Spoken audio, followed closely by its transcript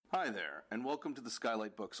Hi there, and welcome to the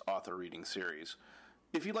Skylight Books author reading series.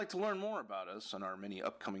 If you'd like to learn more about us and our many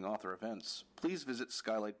upcoming author events, please visit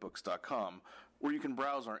skylightbooks.com, where you can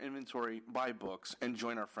browse our inventory, buy books, and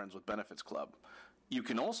join our Friends with Benefits Club. You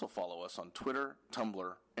can also follow us on Twitter,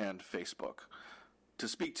 Tumblr, and Facebook. To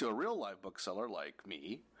speak to a real live bookseller like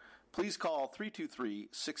me, please call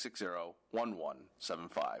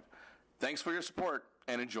 323-660-1175. Thanks for your support,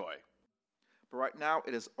 and enjoy. But right now,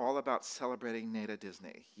 it is all about celebrating Nada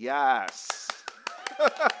Disney. Yes.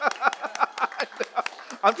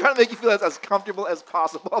 I'm trying to make you feel as comfortable as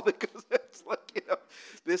possible because it's like,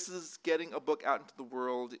 this is getting a book out into the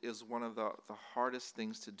world is one of the hardest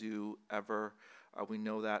things to do ever. We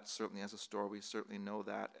know that certainly as a store. We certainly know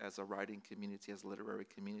that as a writing community, as a literary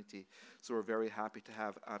community. So we're very happy to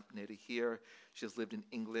have Nada here. She has lived in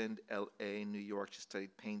England, L.A., New York. She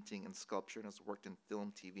studied painting and sculpture and has worked in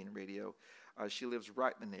film, TV, and radio. She lives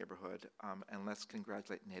right in the neighborhood, and let's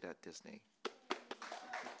congratulate Nada Disney.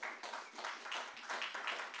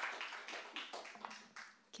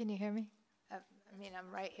 Can you hear me?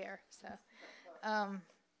 I'm right here, so. I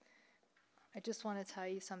just want to tell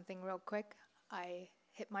you something real quick. I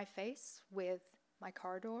hit my face with my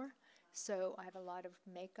car door, so I have a lot of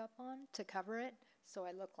makeup on to cover it, so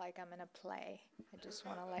I look like I'm in a play. I just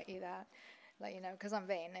want to let you know, because I'm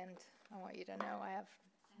vain, and I want you to know I have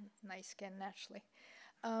nice skin naturally.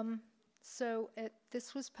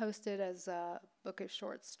 This was posted as a book of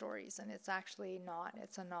short stories, and it's actually not.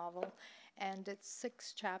 It's a novel, and it's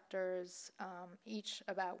 6 chapters, each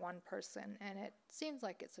about one person, and it seems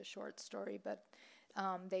like it's a short story, but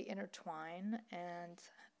they intertwine and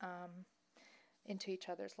into each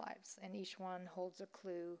other's lives, and each one holds a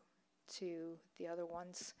clue to the other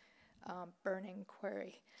one's burning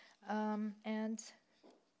query. And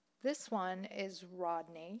this one is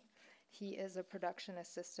Rodney. He is a production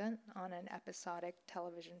assistant on an episodic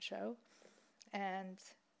television show. And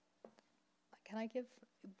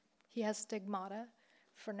he has stigmata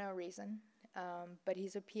for no reason, but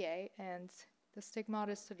he's a PA, and the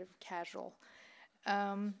stigmata is sort of casual.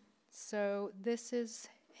 So this is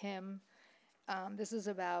him. This is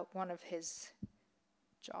about one of his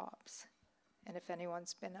jobs. And if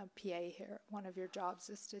anyone's been a PA here, one of your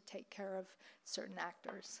jobs is to take care of certain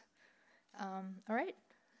actors. All right,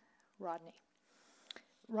 Rodney.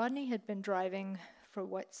 Rodney had been driving for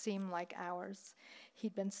what seemed like hours.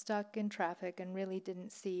 He'd been stuck in traffic and really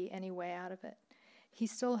didn't see any way out of it. He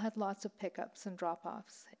still had lots of pickups and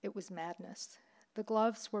drop-offs. It was madness. The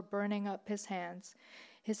gloves were burning up his hands.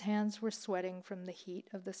 His hands were sweating from the heat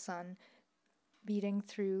of the sun beating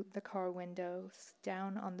through the car windows,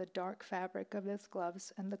 down on the dark fabric of his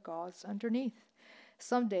gloves and the gauze underneath.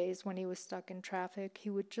 Some days when he was stuck in traffic, he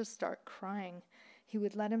would just start crying. He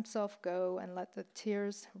would let himself go and let the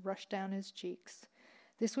tears rush down his cheeks.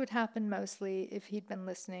 This would happen mostly if he'd been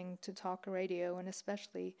listening to talk radio, and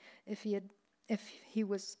especially if he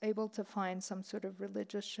was able to find some sort of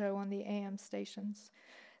religious show on the AM stations.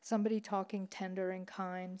 Somebody talking tender and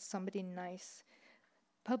kind, somebody nice.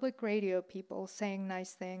 Public radio people saying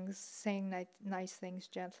nice things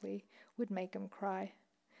gently, would make him cry.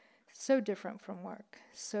 So different from work,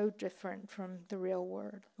 so different from the real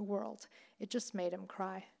world. It just made him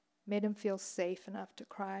cry, made him feel safe enough to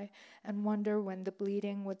cry and wonder when the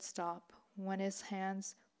bleeding would stop, when his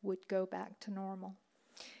hands would go back to normal.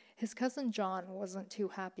 His cousin John wasn't too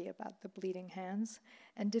happy about the bleeding hands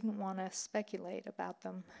and didn't want to speculate about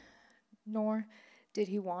them, nor did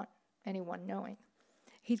he want anyone knowing.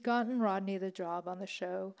 He'd gotten Rodney the job on the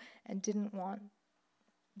show and didn't want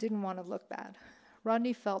to look bad.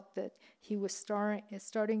 Rodney felt that he was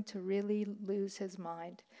starting to really lose his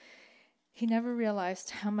mind. He never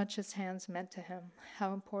realized how much his hands meant to him,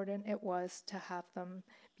 how important it was to have them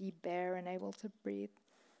be bare and able to breathe,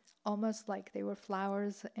 almost like they were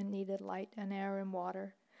flowers and needed light and air and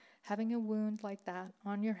water. Having a wound like that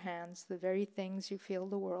on your hands, the very things you feel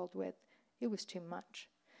the world with, it was too much.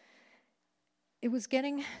 It was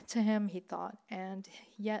getting to him, he thought, and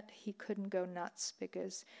yet he couldn't go nuts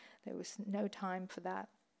because there was no time for that.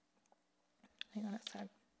 Hang on a sec.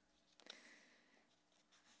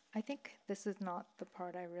 I think this is not the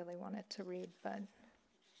part I really wanted to read, but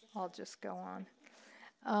I'll just go on.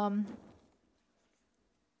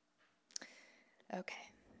 Okay.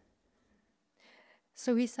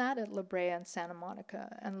 So he sat at La Brea in Santa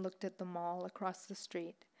Monica and looked at the mall across the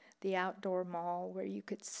street, the outdoor mall where you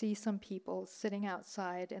could see some people sitting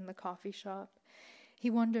outside in the coffee shop.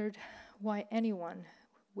 He wondered why anyone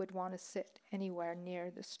would want to sit anywhere near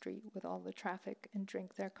the street with all the traffic and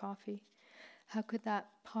drink their coffee. How could that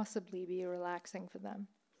possibly be relaxing for them?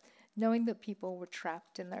 knowing that people were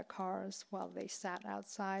trapped in their cars while they sat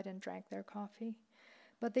outside and drank their coffee.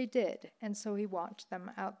 But they did, and so he watched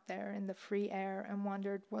them out there in the free air and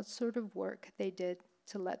wondered what sort of work they did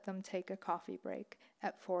to let them take a coffee break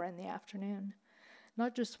at 4 p.m.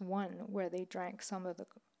 Not just one where they drank some of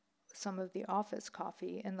the office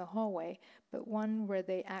coffee in the hallway, but one where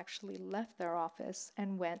they actually left their office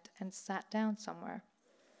and went and sat down somewhere.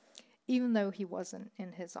 Even though he wasn't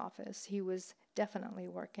in his office, he was definitely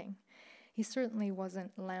working. He certainly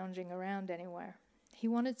wasn't lounging around anywhere. He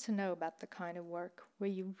wanted to know about the kind of work where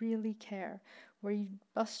you really care, where you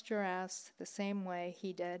bust your ass the same way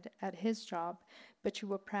he did at his job, but you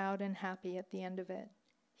were proud and happy at the end of it.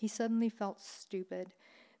 He suddenly felt stupid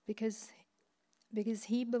because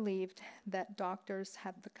he believed that doctors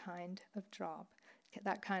had the kind of job,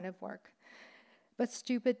 that kind of work. But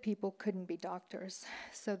stupid people couldn't be doctors,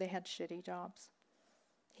 so they had shitty jobs.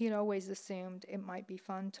 He'd always assumed it might be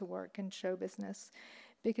fun to work in show business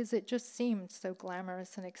because it just seemed so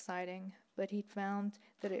glamorous and exciting, but he'd found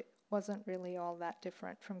that it wasn't really all that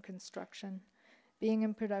different from construction. Being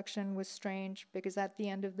in production was strange because at the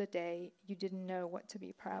end of the day, you didn't know what to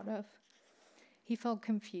be proud of. He felt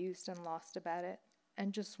confused and lost about it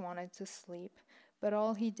and just wanted to sleep, but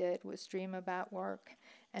all he did was dream about work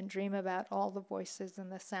and dream about all the voices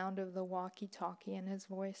and the sound of the walkie-talkie in his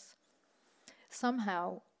voice.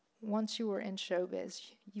 Somehow, once you were in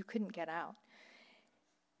showbiz, you couldn't get out.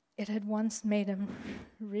 It had once made him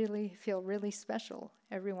feel really special.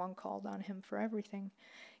 Everyone called on him for everything.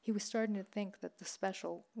 He was starting to think that the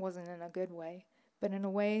special wasn't in a good way, but in a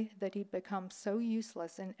way that he'd become so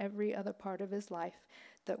useless in every other part of his life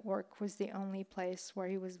that work was the only place where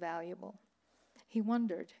he was valuable. He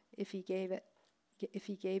wondered if he gave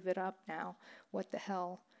it up now, what the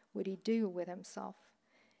hell would he do with himself?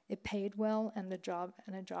 It paid well, and a job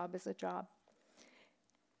is a job.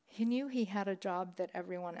 He knew he had a job that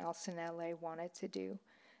everyone else in LA wanted to do,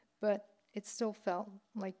 but it still felt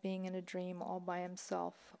like being in a dream all by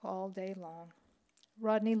himself all day long.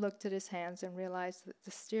 Rodney looked at his hands and realized that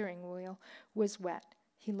the steering wheel was wet.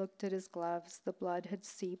 He looked at his gloves. The blood had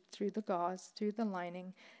seeped through the gauze, through the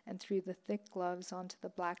lining, and through the thick gloves onto the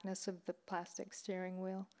blackness of the plastic steering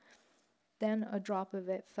wheel. Then a drop of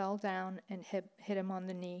it fell down and hit him on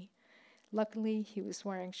the knee. Luckily, he was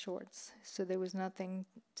wearing shorts, so there was nothing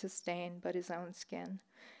to stain but his own skin,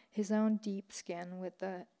 his own deep skin with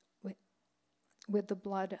the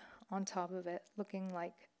blood on top of it, looking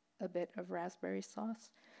like a bit of raspberry sauce.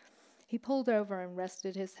 He pulled over and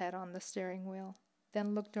rested his head on the steering wheel,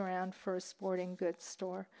 then looked around for a sporting goods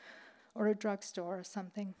store or a drugstore or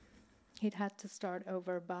something. He'd had to start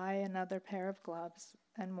over, buy another pair of gloves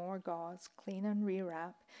and more gauze, clean and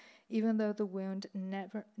rewrap, even though the wound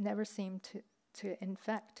never seemed to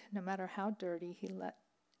infect, no matter how dirty he let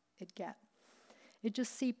it get. It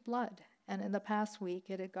just seeped blood, and in the past week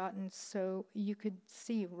it had gotten so you could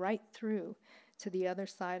see right through to the other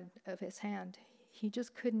side of his hand. He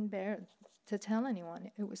just couldn't bear to tell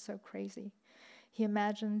anyone. It was so crazy. He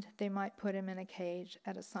imagined they might put him in a cage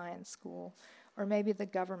at a science school, or maybe the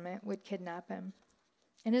government would kidnap him.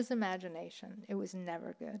 In his imagination, it was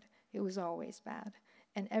never good. It was always bad.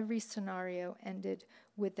 And every scenario ended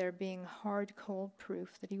with there being hard, cold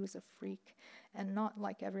proof that he was a freak and not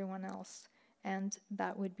like everyone else, and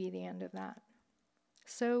that would be the end of that.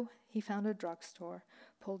 So he found a drugstore,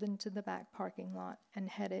 pulled into the back parking lot, and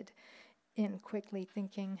headed in quickly,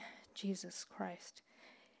 thinking, Jesus Christ,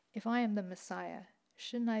 if I am the Messiah,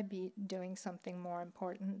 shouldn't I be doing something more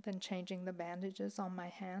important than changing the bandages on my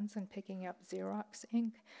hands and picking up Xerox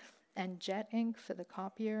ink and jet ink for the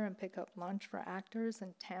copier and pick up lunch for actors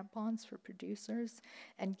and tampons for producers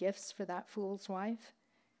and gifts for that fool's wife?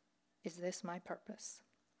 Is this my purpose?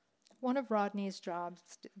 One of Rodney's job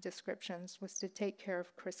descriptions was to take care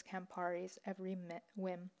of Chris Campari's every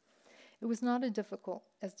whim. It was not as difficult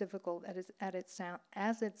as it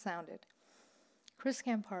sounded. Chris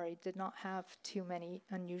Campari did not have too many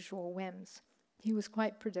unusual whims. He was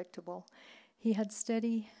quite predictable. He had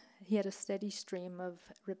a steady stream of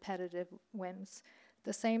repetitive whims,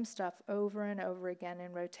 the same stuff over and over again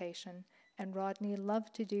in rotation, and Rodney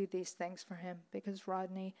loved to do these things for him because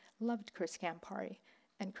Rodney loved Chris Campari,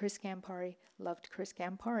 and Chris Campari loved Chris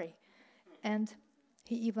Campari, and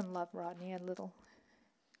he even loved Rodney a little.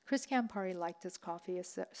 Chris Campari liked his coffee a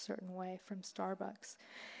certain way from Starbucks,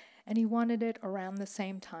 and he wanted it around the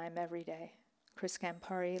same time every day. Chris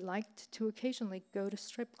Campari liked to occasionally go to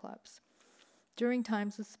strip clubs. During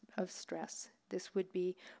times of stress, this would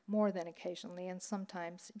be more than occasionally, and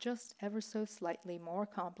sometimes just ever so slightly more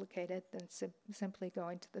complicated than simply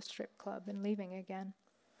going to the strip club and leaving again.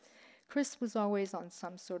 Chris was always on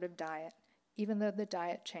some sort of diet. Even though the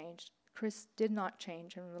diet changed, Chris did not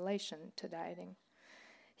change in relation to dieting.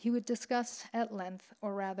 He would discuss at length,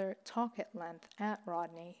 or rather talk at length, at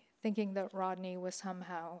Rodney, thinking that Rodney was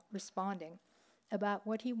somehow responding about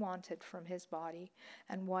what he wanted from his body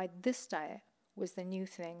and why this diet was the new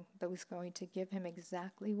thing that was going to give him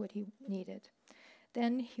exactly what he needed.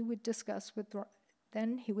 Then he would discuss with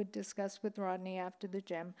Rodney after the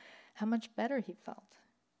gym how much better he felt.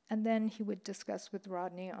 And then he would discuss with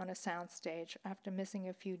Rodney on a soundstage after missing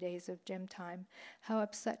a few days of gym time how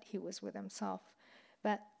upset he was with himself,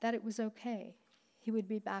 but that it was okay. He would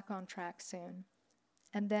be back on track soon.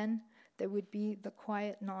 And then there would be the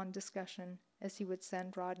quiet non-discussion as he would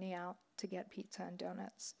send Rodney out to get pizza and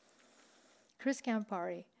donuts. Chris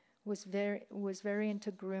Campari was very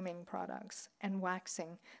into grooming products and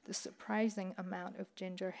waxing the surprising amount of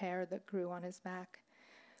ginger hair that grew on his back.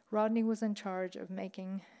 Rodney was in charge of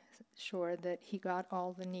making sure that he got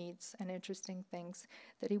all the needs and interesting things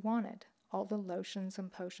that he wanted, all the lotions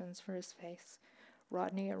and potions for his face.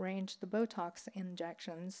 Rodney arranged the Botox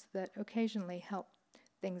injections that occasionally helped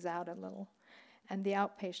things out a little, and the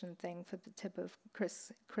outpatient thing for the tip of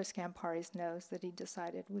Chris Campari's nose that he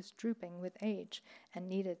decided was drooping with age and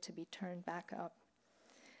needed to be turned back up.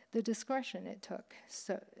 The discretion it took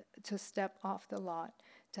to step off the lot,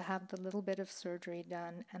 to have the little bit of surgery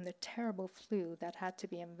done, and the terrible flu that had to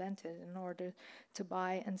be invented in order to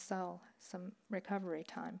buy and sell some recovery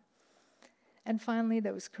time. And finally,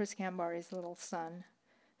 there was Chris Campari's little son,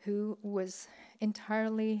 who was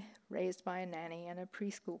entirely raised by a nanny in a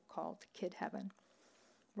preschool called Kid Heaven.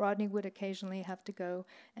 Rodney would occasionally have to go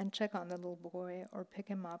and check on the little boy or pick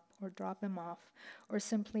him up or drop him off or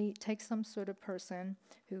simply take some sort of person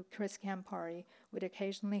who Chris Campari would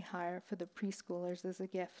occasionally hire for the preschoolers as a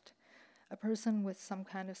gift, a person with some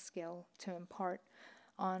kind of skill to impart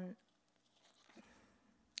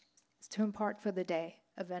for the day,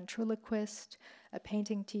 a ventriloquist, a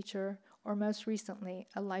painting teacher, or most recently,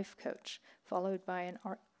 a life coach, followed by an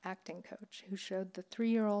acting coach who showed the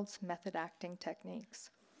 3-year-olds method acting techniques.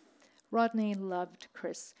 Rodney loved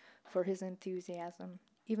Chris for his enthusiasm.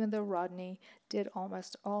 Even though Rodney did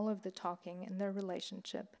almost all of the talking in their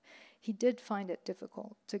relationship, he did find it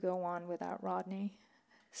difficult to go on without Rodney.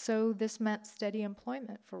 So this meant steady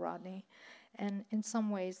employment for Rodney, and in some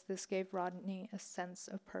ways this gave Rodney a sense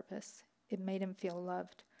of purpose. It made him feel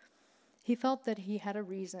loved. He felt that he had a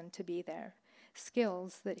reason to be there,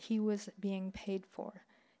 skills that he was being paid for.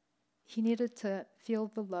 He needed to feel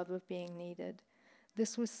the love of being needed.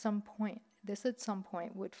 This at some point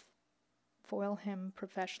would foil him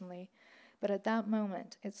professionally, but at that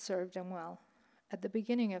moment it served him well. At the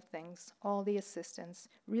beginning of things, all the assistants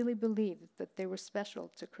really believed that they were special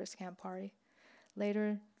to Chris Campari.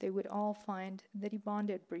 Later, they would all find that he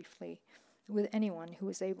bonded briefly with anyone who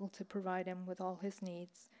was able to provide him with all his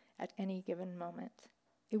needs at any given moment.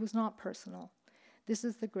 It was not personal. This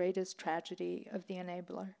is the greatest tragedy of the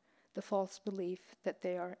enabler, the false belief that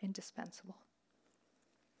they are indispensable.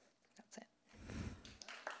 That's it.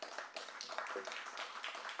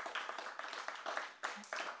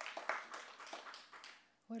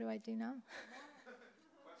 What do I do now?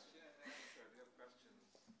 Question and answer. Do you have questions?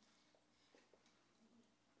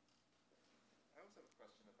 I also have a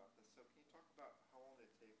question about this. So can you talk about how long did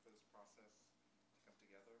it take for this process to come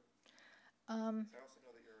together? I also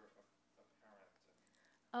know that you're a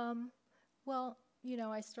parent. Well,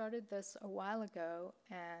 I started this a while ago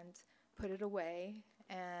and put it away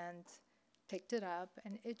and picked it up,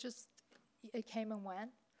 and it came and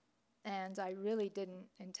went, and I really didn't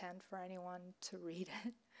intend for anyone to read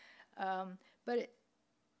it. But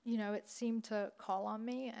it seemed to call on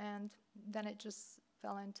me, and then it just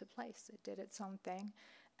fell into place. It did its own thing.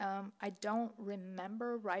 I don't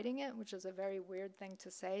remember writing it, which is a very weird thing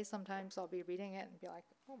to say. Sometimes I'll be reading it and be like,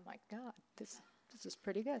 oh my God, this is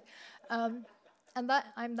pretty good. And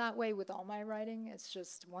that I'm that way with all my writing. It's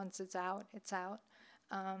just once it's out, it's out.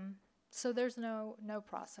 So there's no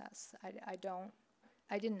process.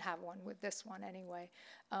 I didn't have one with this one anyway.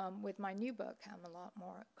 With my new book, I'm a lot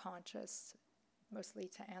more conscious, mostly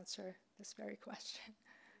to answer this very question.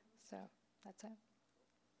 So that's it.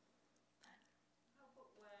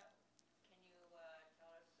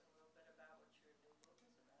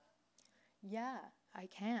 Yeah, I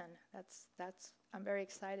can. I'm very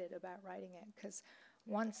excited about writing it because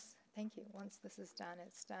once this is done,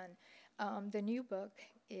 it's done. The new book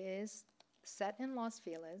is set in Los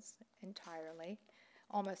Feliz entirely,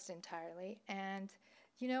 almost entirely, and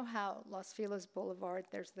you know how Los Feliz Boulevard,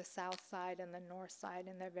 there's the south side and the north side,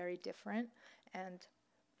 and they're very different, and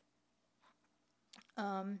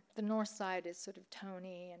The north side is sort of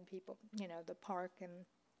Tony and people, the park and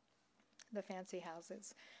the fancy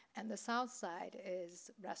houses. And the south side is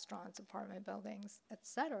restaurants, apartment buildings,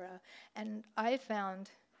 etc. And I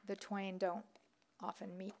found the twain don't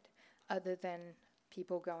often meet, other than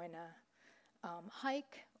people going to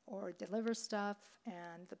hike or deliver stuff,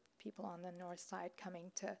 and the people on the north side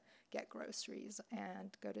coming to get groceries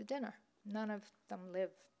and go to dinner. None of them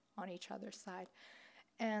live on each other's side.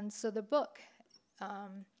 And so the book,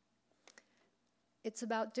 it's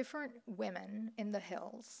about different women in the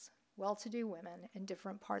hills, well-to-do women in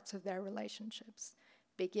different parts of their relationships,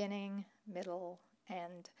 beginning, middle,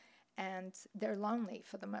 end, and they're lonely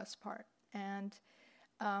for the most part. And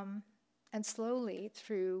slowly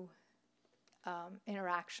through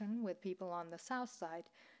interaction with people on the south side,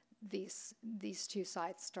 these two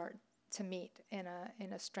sides start to meet in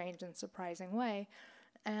a strange and surprising way,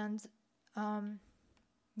 and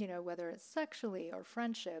whether it's sexually or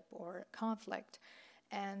friendship or conflict.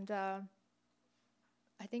 And I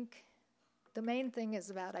think the main thing is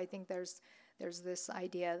about, I think there's this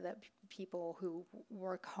idea that people who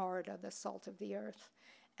work hard are the salt of the earth,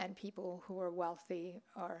 and people who are wealthy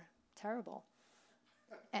are terrible.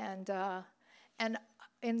 And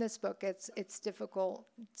in this book, it's difficult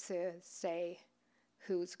to say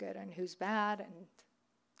who's good and who's bad, and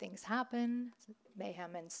things happen,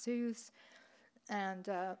 mayhem ensues. And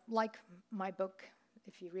like my book,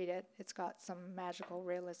 if you read it, it's got some magical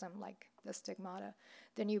realism like the Stigmata.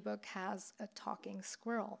 The new book has a talking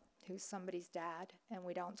squirrel who's somebody's dad, and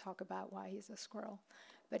we don't talk about why he's a squirrel.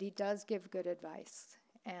 But he does give good advice.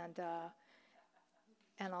 And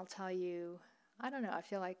I'll tell you, I don't know, I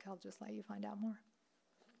feel like I'll just let you find out more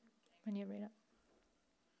when you read it.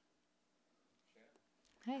 Sure.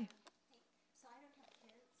 Hey. So I don't have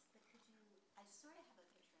kids, but I sort of have a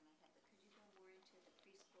picture in my head, but could you go more into the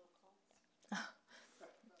preschool cults?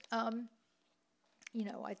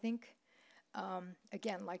 I think,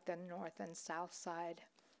 again, like the north and south side,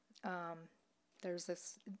 there's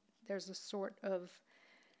a sort of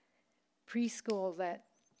preschool that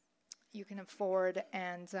you can afford,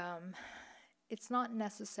 and it's not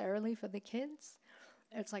necessarily for the kids.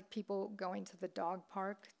 It's like people going to the dog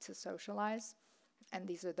park to socialize, and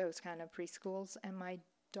these are those kind of preschools. And my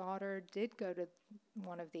daughter did go to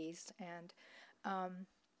one of these, and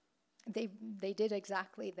they did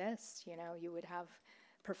exactly this. You would have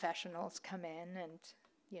professionals come in and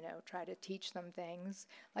try to teach them things.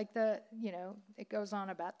 Like it goes on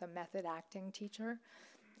about the method acting teacher.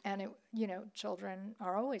 And children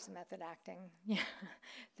are always method acting.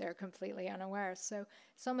 They're completely unaware. So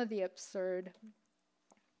some of the absurd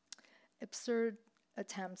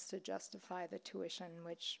attempts to justify the tuition,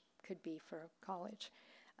 which could be for college.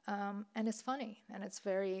 And it's funny, and it's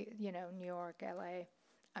very, New York, LA.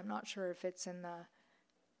 I'm not sure if it's in the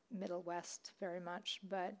Middle West very much,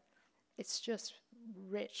 but it's just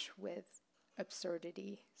rich with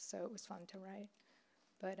absurdity. So it was fun to write.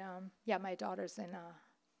 But my daughter's in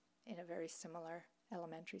a very similar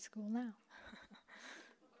elementary school now.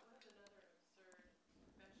 What's another absurd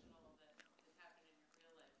professional that has happened in your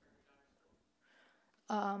real life or your daughter's school?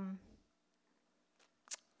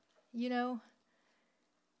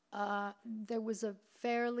 There was a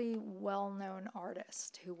fairly well-known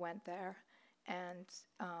artist who went there and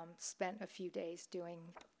spent a few days doing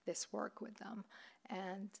this work with them.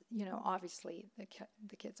 And, obviously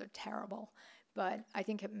the kids are terrible, but I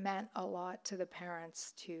think it meant a lot to the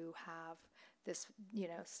parents to have this,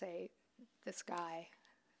 say, this guy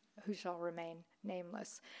who shall remain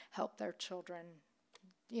nameless help their children,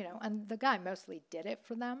 and the guy mostly did it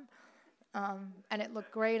for them. And it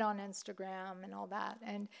looked great on Instagram and all that.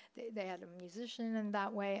 And they had a musician in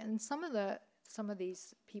that way. And some of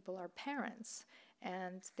these people are parents,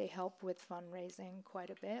 and they help with fundraising quite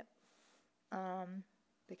a bit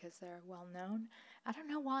because they're well known. I don't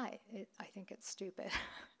know why. I think it's stupid.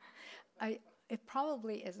 It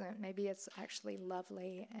probably isn't. Maybe it's actually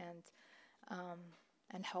lovely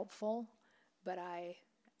and helpful, but I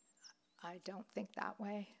don't think that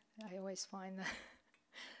way. I always find that.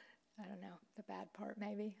 I don't know, the bad part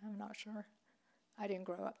maybe, I'm not sure. I didn't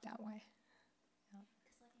grow up that way.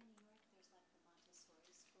 Because like in New York, there's like the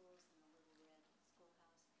Montessori schools and the Little Red Schoolhouse.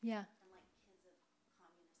 Yeah. And like kids of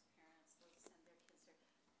communist parents, they'll send their kids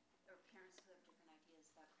or parents who have different ideas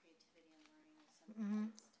about creativity and learning will send their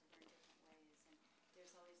kids to learn different ways. And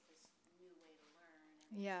there's always this new way to learn.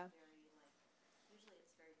 And Yeah. it's very usually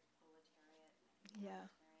it's very proletariat. Yeah,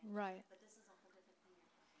 right. But this is a whole different thing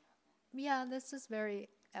you're talking about then. Yeah, this is very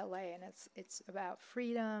LA, and it's about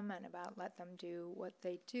freedom and about let them do what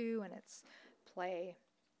they do, and it's play.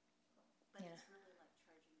 But Yeah. it's really like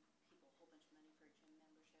charging people a whole bunch of money for a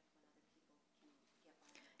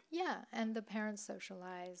Yeah, and the parents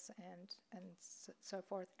socialize and so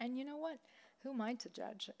forth. And you know what? Who am I to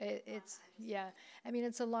judge? It's yeah. I mean,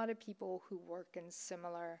 it's a lot of people who work in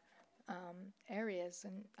similar areas,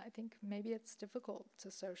 and I think maybe it's difficult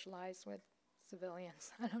to socialize with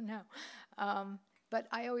civilians. I don't know, but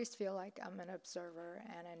I always feel like I'm an observer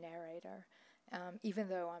and a narrator, even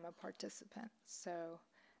though I'm a participant. So,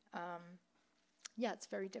 yeah, it's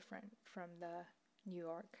very different from the New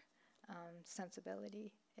York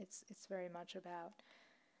sensibility. It's very much about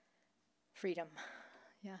freedom.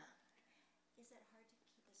 Yeah. Is it hard to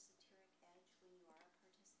keep a satiric edge when you are a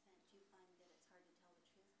participant? Do you find that it's hard to tell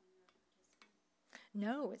the truth when you're a participant?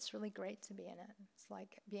 No, it's really great to be in it. It's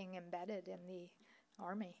like being embedded in the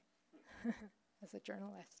army as a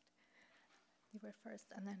journalist. You were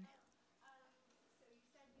first, and then. So you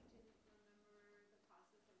said you didn't remember the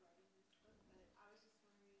process of writing this book, but I was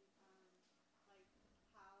just wondering, like,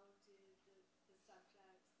 how did the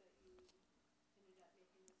subjects that you ended up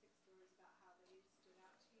making the 6 stories about, how they stood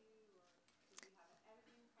out to you, or did you have an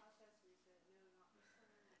editing process where you said, no, not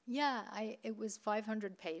this one? Yeah, it was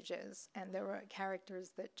 500 pages, and there were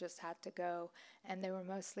characters that just had to go, and they were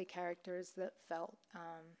mostly characters that felt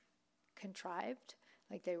contrived,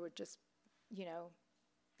 like they were just,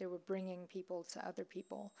 they were bringing people to other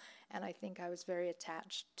people, and I think I was very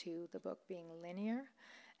attached to the book being linear,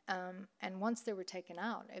 and once they were taken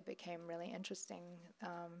out, it became really interesting.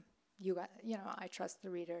 I trust the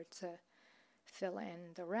reader to fill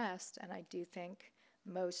in the rest, and I do think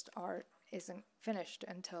most art isn't finished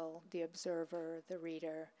until the observer, the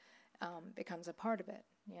reader, becomes a part of it.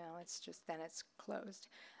 It's just then it's closed.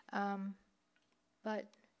 But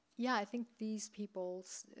yeah, I think these people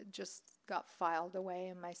just got filed away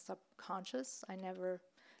in my subconscious. I never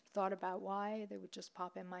thought about why. They would just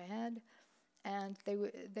pop in my head, and they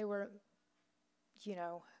were,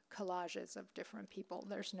 collages of different people.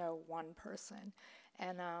 There's no one person.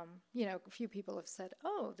 And, a few people have said,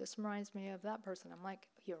 oh, this reminds me of that person. I'm like,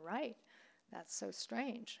 you're right. That's so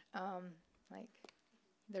strange.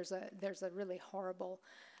 There's a really horrible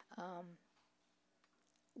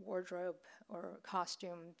wardrobe or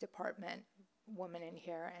costume department woman in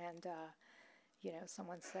here. And,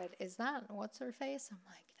 someone said, is that what's her face? I'm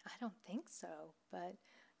like, I don't think so. But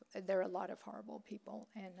there are a lot of horrible people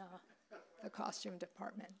in the costume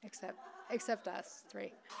department, except us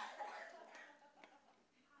three.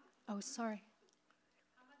 Oh, sorry.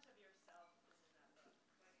 How much of yourself is in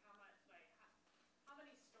that book? Like, how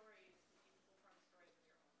many stories did you pull from stories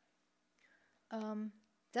of your own life?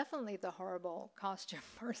 Definitely the horrible costume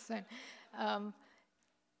person.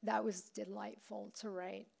 That was delightful to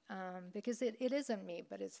write because it isn't me,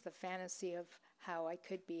 but it's the fantasy of how I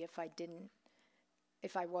could be if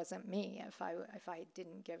I wasn't me, if I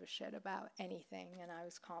didn't give a shit about anything, and I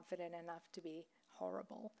was confident enough to be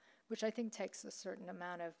horrible, which I think takes a certain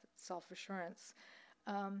amount of self-assurance.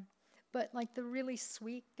 But like the really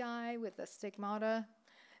sweet guy with the stigmata,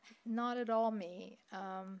 not at all me.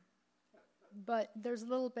 But there's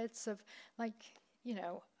little bits of like,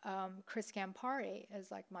 Chris Campari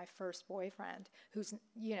is like my first boyfriend who's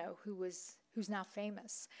now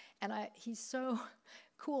famous. And he's so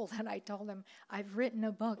cool that I told him, I've written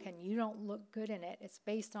a book and you don't look good in it. It's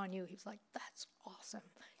based on you. He was like, that's awesome.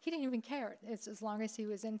 He didn't even care. It's as long as he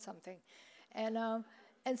was in something. And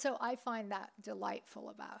so I find that delightful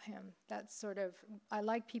about him. That's sort of, I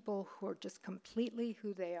like people who are just completely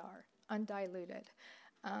who they are, undiluted.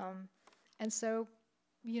 And so,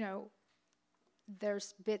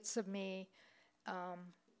 there's bits of me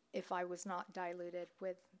if I was not diluted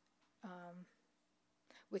with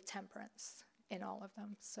temperance in all of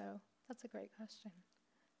them. So that's a great question.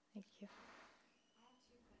 Thank you. I have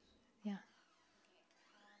 2 questions. Yeah.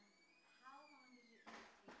 Okay. How long did it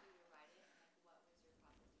take you to write it? Like, what was your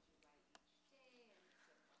process? Did you write each day, and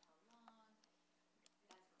so for how long?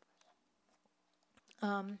 That's one question.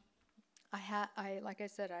 Like I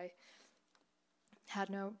said, I had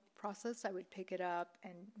no process. I would pick it up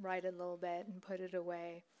and write a little bit and put it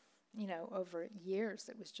away. Over years,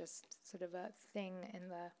 it was just sort of a thing in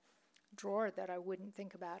the drawer that I wouldn't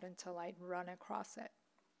think about until I'd run across it.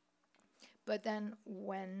 But then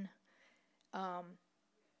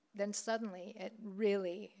then suddenly it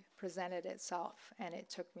really presented itself, and it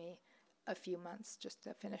took me a few months just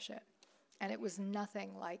to finish it. And it was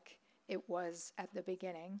nothing like it was at the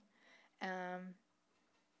beginning. And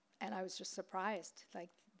I was just surprised,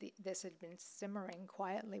 like this had been simmering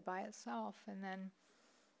quietly by itself, and then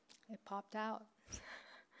it popped out.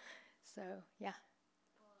 So, yeah.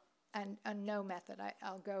 And no method.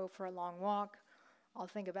 I'll go for a long walk, I'll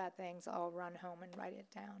think about things, I'll run home and write it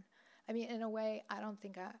down. I mean, in a way, I don't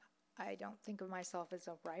think I don't think of myself as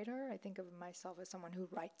a writer. I think of myself as someone who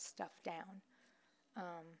writes stuff down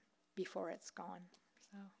before it's gone.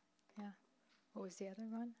 So, yeah. What was the other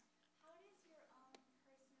one? How does your own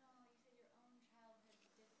personal, you said your own childhood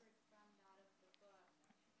differed from that of the book.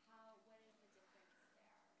 What is the difference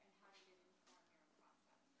there, and how did it inform your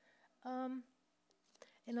process?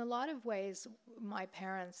 In a lot of ways, my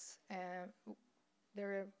parents,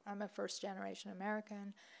 I'm a first-generation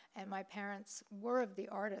American, and my parents were of the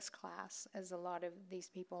artist class, as a lot of these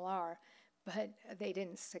people are, but they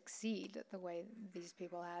didn't succeed the way these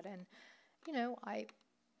people had. And, you know, I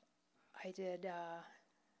did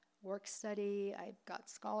work study, I got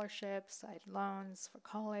scholarships, I had loans for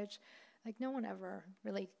college. Like, no one ever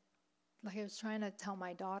really, like, I was trying to tell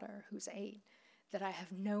my daughter, who's 8, that I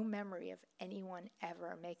have no memory of anyone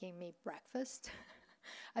ever making me breakfast.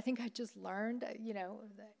 I think I just learned, you know,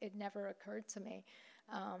 it never occurred to me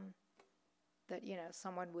that, you know,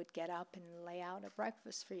 someone would get up and lay out a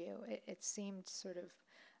breakfast for you. It seemed sort of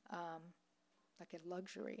like a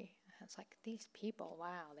luxury. It's like, these people,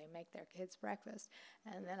 wow, they make their kids breakfast.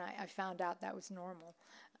 And then I found out that was normal.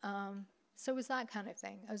 So it was that kind of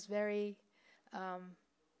thing. I was very,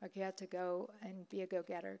 like, you had to go and be a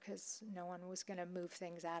go-getter because no one was going to move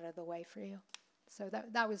things out of the way for you. So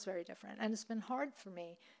that was very different. And it's been hard for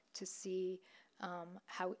me to see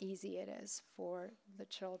how easy it is for the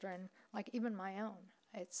children, like even my own.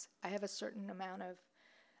 I have a certain amount of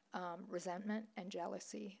resentment and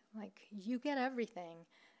jealousy. Like, you get everything,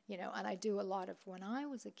 you know, and I do a lot of when I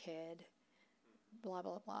was a kid, blah,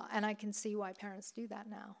 blah, blah. And I can see why parents do that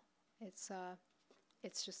now.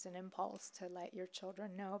 It's just an impulse to let your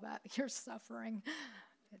children know about your suffering.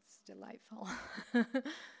 It's delightful.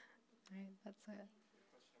 Right, that's it.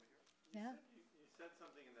 Yeah. You said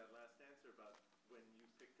something in that last answer about when you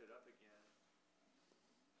picked it up again,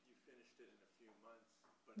 you finished it in a few months,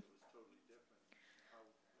 but it was totally different.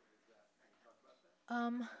 What was that? Can you talk about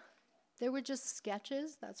that? They were just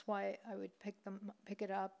sketches. That's why I would pick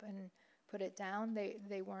it up and put it down.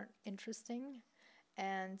 They weren't interesting.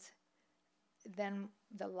 And then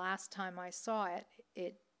the last time I saw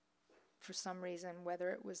it, for some reason,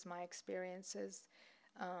 whether it was my experiences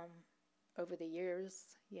over the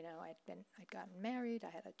years, you know, I'd gotten married,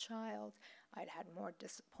 I had a child, I'd had more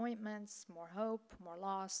disappointments, more hope, more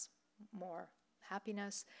loss, more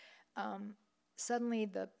happiness. Suddenly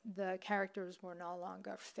the characters were no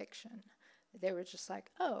longer fiction. They were just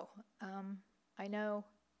like, oh, I know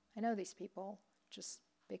these people just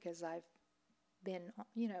because I've been,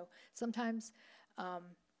 you know, sometimes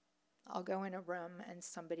I'll go in a room and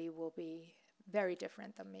somebody will be very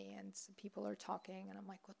different than me, and people are talking, and I'm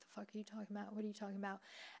like, what the fuck are you talking about? What are you talking about?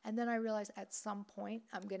 And then I realize at some point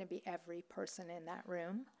I'm going to be every person in that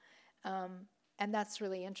room, and that's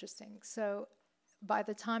really interesting. So by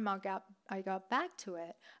the time I got back to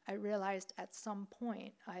it, I realized at some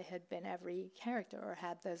point I had been every character or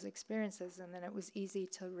had those experiences, and then it was easy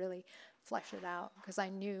to really flesh it out because I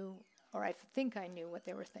knew, or I think I knew what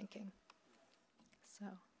they were thinking. So.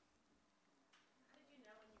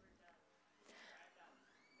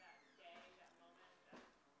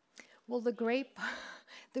 Well, the great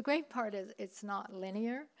part is it's not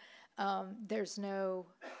linear. There's no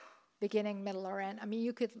beginning, middle, or end. I mean,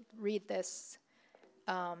 you could read this,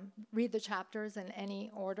 read the chapters in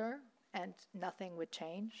any order, and nothing would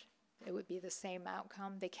change. It would be the same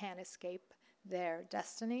outcome. They can't escape their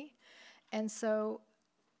destiny. And so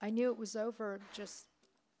I knew it was over just,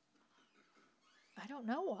 I don't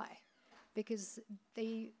know why, because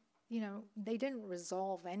they didn't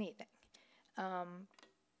resolve anything.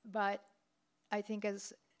 But I think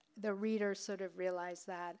as the reader sort of realized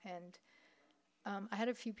that, and I had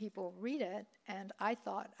a few people read it, and I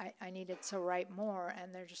thought I needed to write more,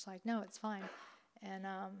 and they're just like, no, it's fine. And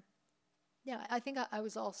yeah, I think I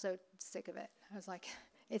was also sick of it. I was like,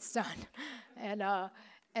 it's done. And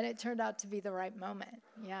it turned out to be the right moment,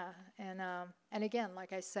 yeah. And again,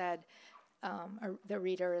 like I said, the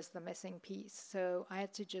reader is the missing piece. So I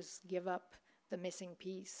had to just give up the missing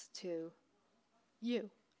piece to you.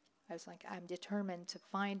 I was like, I'm determined to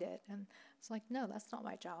find it. And it's like, no, that's not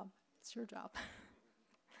my job. It's your job.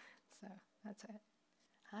 So that's it.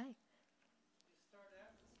 Hi. Did you start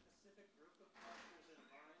out with a specific group of characters in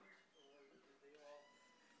mind, or did they all,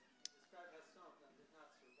 you described how some of them did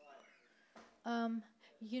not survive?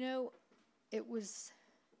 You know, it was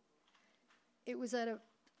at a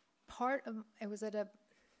part of,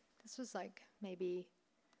 this was like maybe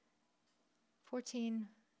 13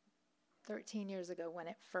 years ago when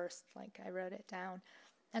it first, like, I wrote it down.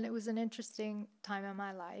 And it was an interesting time in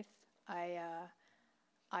my life.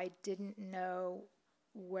 I didn't know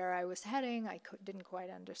where I was heading. I didn't quite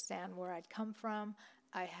understand where I'd come from.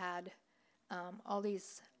 I had all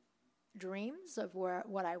these dreams of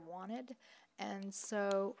what I wanted, and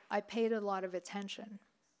so I paid a lot of attention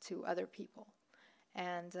to other people,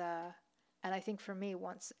 and I think for me,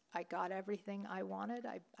 once I got everything I wanted,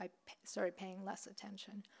 I started paying less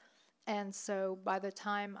attention, and so by the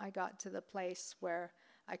time I got to the place where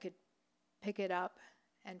I could pick it up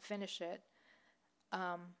and finish it,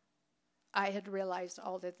 I had realized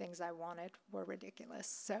all the things I wanted were ridiculous,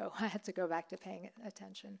 so I had to go back to paying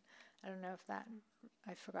attention. I don't know if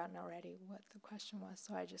I've forgotten already what the question was,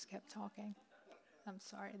 so I just kept talking. I'm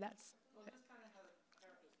sorry, that's... Well, that's kind of how the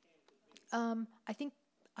characters came to be. I think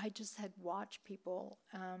I just had watched people,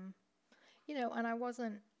 and I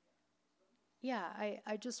wasn't... Yeah,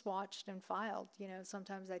 I just watched and filed.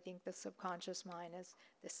 Sometimes I think the subconscious mind is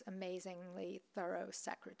this amazingly thorough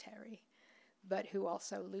secretary, but who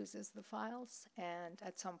also loses the files, and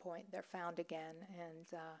at some point they're found again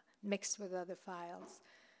and mixed with other files.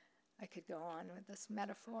 I could go on with this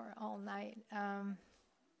metaphor all night. I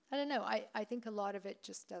don't know. I think a lot of it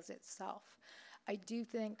just does itself. I do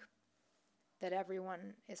think that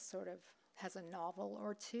everyone is sort of has a novel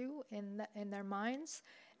or two in their minds.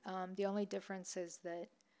 The only difference is that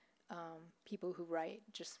people who write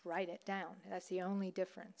just write it down. That's the only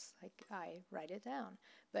difference. Like, I write it down.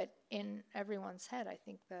 But in everyone's head, I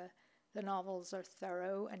think the novels are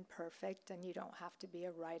thorough and perfect, and you don't have to be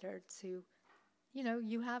a writer to,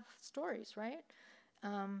 you have stories, right?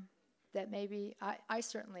 That maybe, I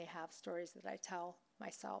certainly have stories that I tell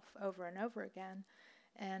myself over and over again.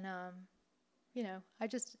 And,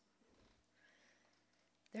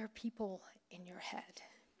 there are people in your head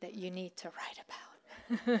that you need to write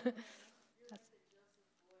about.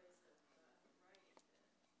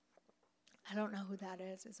 I don't know who that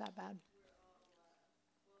is. Is that bad?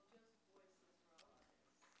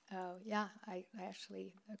 Oh, yeah, I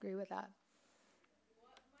actually agree with that.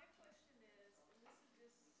 Well, my question is, and this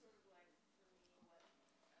is just sort of like for me what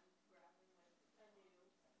I'm grappling with anew. It comes and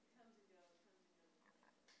goes, comes and goes, comes and goes.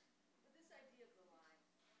 But this idea of the line,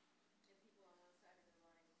 and people on one side of the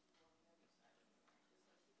line and people on the other side of the line, just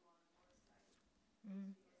like people on the north side of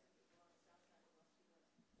Mm. Los Feliz and people on the south side of Los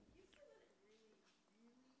Feliz. Do you feel that it really,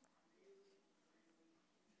 really, really, really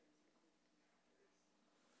intrinsically matters?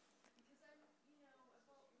 Because we live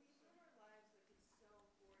our lives like it's so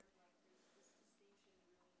important, like this distinction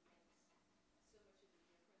really makes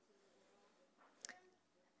so much of a difference in the world. And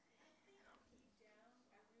I think deep down,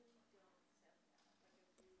 I really don't accept that.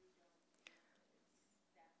 Like, I really don't think that it's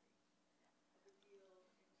that big of a deal in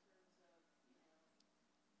terms of,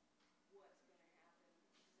 what's going to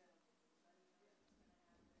happen, because I don't think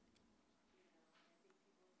anybody knows what's going to happen. And I think people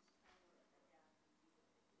just kind of adapt and do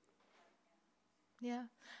what they do, like animals. Yeah.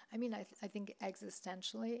 I mean, I think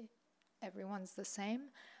existentially, everyone's the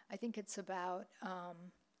same. I think it's about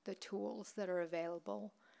the tools that are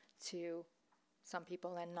available to some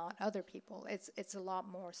people and not other people. It's a lot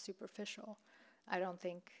more superficial. I don't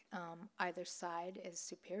think either side is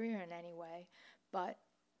superior in any way, but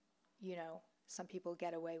some people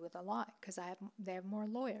get away with a lot because they have more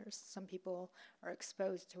lawyers. Some people are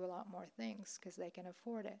exposed to a lot more things because they can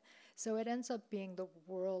afford it. So it ends up being the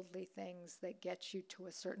worldly things that get you to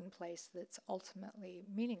a certain place that's ultimately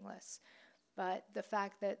meaningless. But the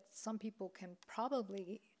fact that some people can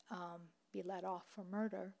probably be let off for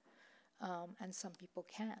murder and some people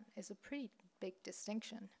can't is a pretty big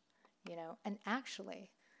distinction, And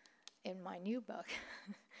actually, in my new book,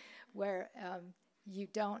 where you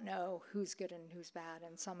don't know who's good and who's bad,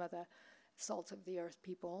 and some of the salt of the earth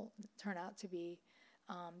people turn out to be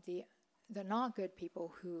the not good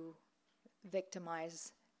people who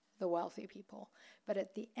victimize the wealthy people. But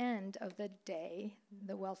at the end of the day,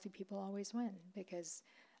 the wealthy people always win, because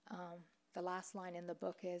the last line in the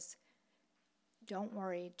book is, "Don't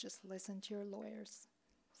worry, just listen to your lawyers."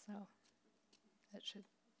 So that should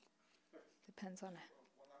depends on it.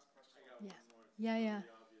 One last question. I got Yeah. one more. It's Yeah, a yeah. really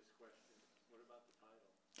obvious question. What about the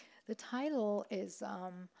title? The title is,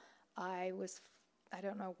 I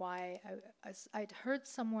don't know why, I'd heard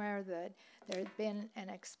somewhere that there had been an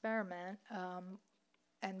experiment,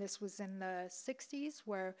 and this was in the 60s,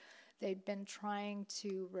 where they'd been trying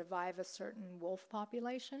to revive a certain wolf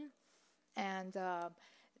population, and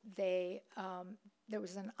there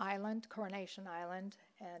was an island, Coronation Island,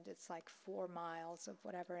 and it's like 4 miles of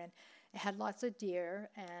whatever, and it had lots of deer,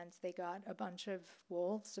 and they got a bunch of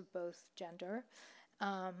wolves of both gender,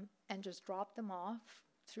 and just dropped them off,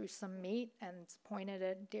 threw some meat and pointed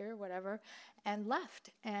at deer, whatever, and left.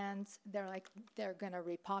 And they're like, they're going to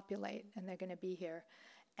repopulate and they're going to be here.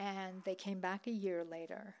 And they came back a year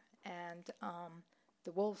later, and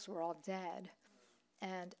the wolves were all dead.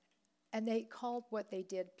 And they called what they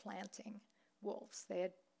did planting wolves. They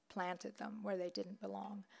had planted them where they didn't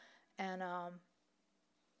belong. And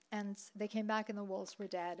they came back and the wolves were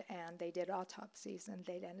dead, and they did autopsies, and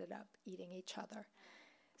they'd ended up eating each other.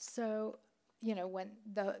 So, when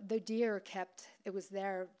the deer it was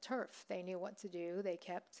their turf. They knew what to do. They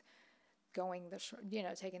kept going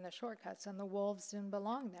taking the shortcuts, and the wolves didn't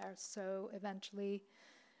belong there. So eventually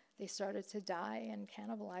they started to die and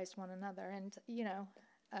cannibalize one another. And,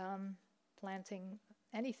 planting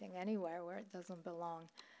anything anywhere where it doesn't belong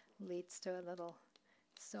leads to a little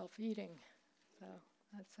self-eating. So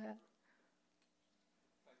that's it.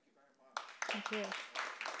 Thank you very much. Thank you.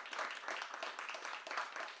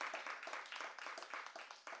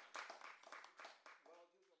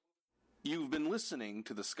 You've been listening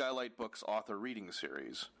to the Skylight Books author reading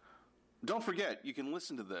series. Don't forget, you can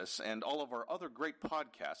listen to this and all of our other great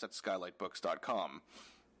podcasts at skylightbooks.com.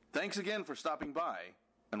 Thanks again for stopping by,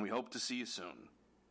 and we hope to see you soon.